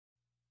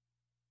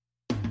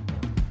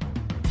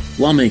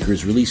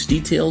Lawmakers released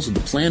details of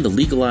the plan to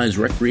legalize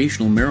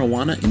recreational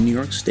marijuana in New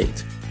York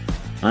State.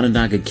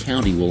 Onondaga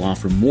County will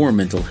offer more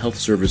mental health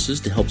services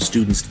to help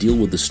students deal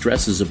with the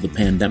stresses of the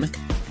pandemic.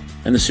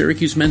 And the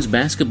Syracuse men's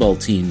basketball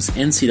team's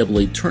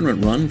NCAA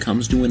tournament run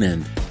comes to an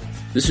end.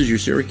 This is your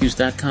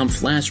Syracuse.com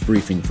flash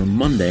briefing for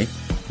Monday,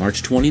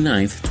 March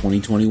 29th,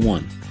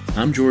 2021.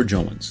 I'm George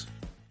Owens.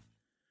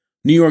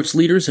 New York's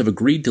leaders have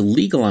agreed to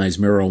legalize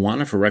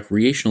marijuana for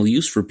recreational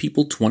use for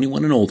people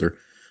 21 and older,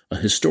 a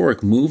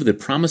historic move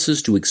that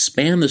promises to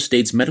expand the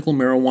state's medical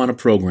marijuana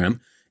program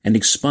and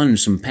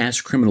expunge some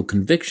past criminal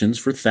convictions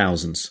for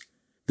thousands.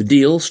 The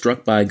deal,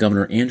 struck by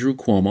Governor Andrew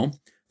Cuomo,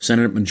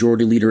 Senate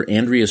Majority Leader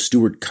Andrea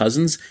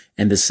Stewart-Cousins,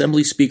 and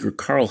Assembly Speaker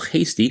Carl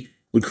Heastie,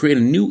 would create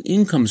a new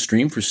income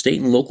stream for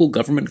state and local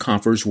government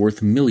coffers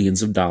worth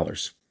millions of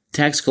dollars.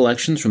 Tax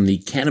collections from the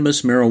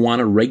Cannabis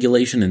Marijuana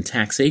Regulation and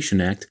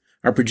Taxation Act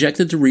are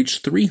projected to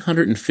reach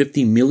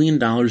 $350 million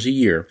a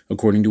year,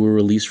 according to a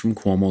release from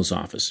Cuomo's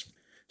office.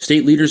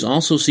 State leaders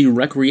also see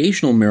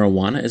recreational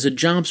marijuana as a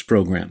jobs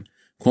program.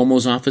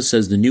 Cuomo's office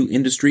says the new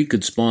industry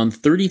could spawn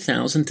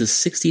 30,000 to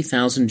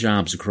 60,000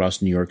 jobs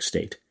across New York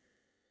State.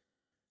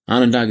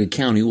 Onondaga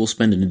County will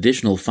spend an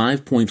additional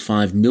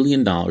 $5.5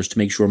 million to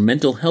make sure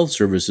mental health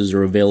services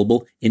are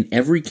available in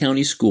every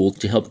county school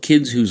to help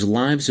kids whose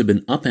lives have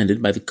been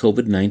upended by the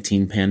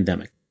COVID-19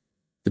 pandemic.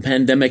 The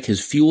pandemic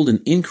has fueled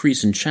an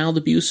increase in child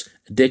abuse,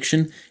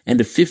 addiction, and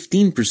a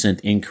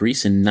 15%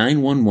 increase in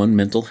 911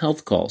 mental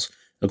health calls,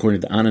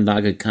 according to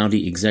Onondaga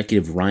County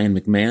Executive Ryan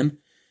McMahon.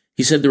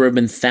 He said there have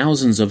been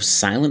thousands of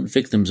silent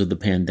victims of the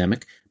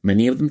pandemic,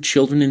 many of them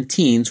children and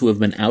teens who have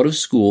been out of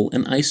school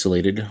and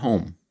isolated at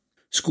home.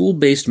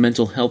 School-based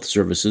mental health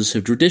services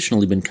have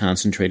traditionally been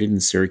concentrated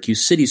in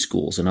Syracuse city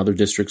schools and other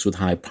districts with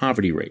high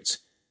poverty rates.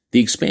 The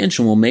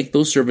expansion will make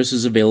those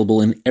services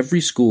available in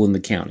every school in the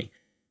county.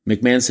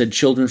 McMahon said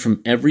children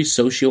from every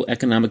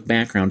socioeconomic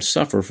background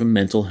suffer from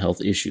mental health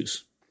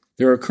issues.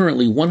 There are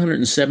currently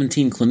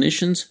 117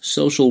 clinicians,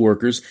 social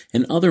workers,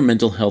 and other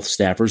mental health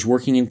staffers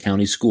working in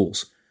county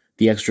schools.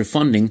 The extra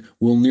funding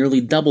will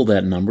nearly double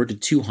that number to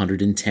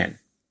 210.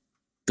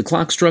 The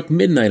clock struck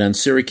midnight on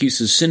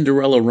Syracuse's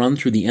Cinderella run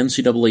through the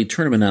NCAA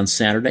tournament on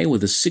Saturday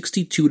with a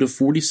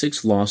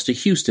 62-46 loss to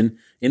Houston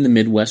in the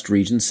Midwest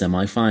Region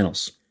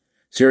semifinals.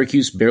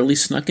 Syracuse barely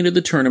snuck into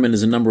the tournament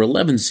as a number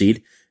 11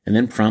 seed and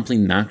then promptly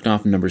knocked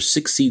off number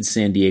 6 seed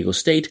San Diego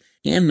State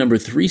and number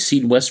 3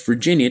 seed West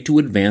Virginia to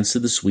advance to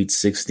the Sweet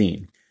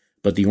 16.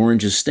 But the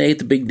Orange's stay at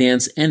the Big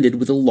Dance ended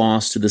with a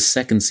loss to the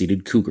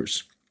second-seeded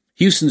Cougars.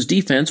 Houston's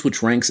defense,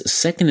 which ranks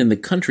second in the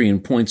country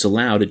in points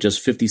allowed at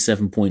just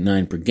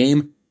 57.9 per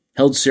game,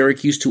 held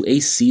Syracuse to a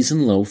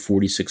season-low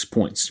 46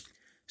 points.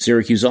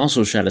 Syracuse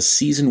also shot a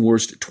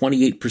season-worst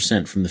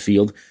 28% from the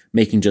field,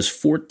 making just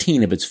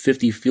 14 of its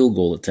 50 field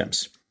goal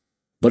attempts.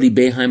 Buddy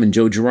Boeheim and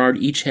Joe Girard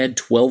each had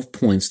 12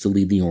 points to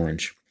lead the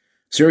Orange.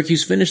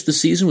 Syracuse finished the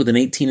season with an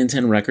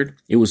 18-10 record.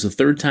 It was the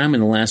third time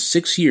in the last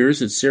 6 years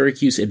that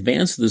Syracuse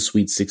advanced to the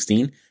Sweet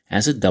 16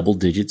 as a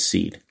double-digit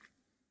seed.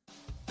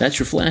 That's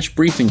your flash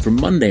briefing for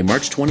Monday,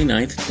 March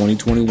 29th,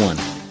 2021.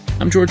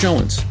 I'm George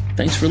Owens.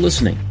 Thanks for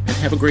listening, and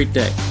have a great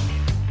day.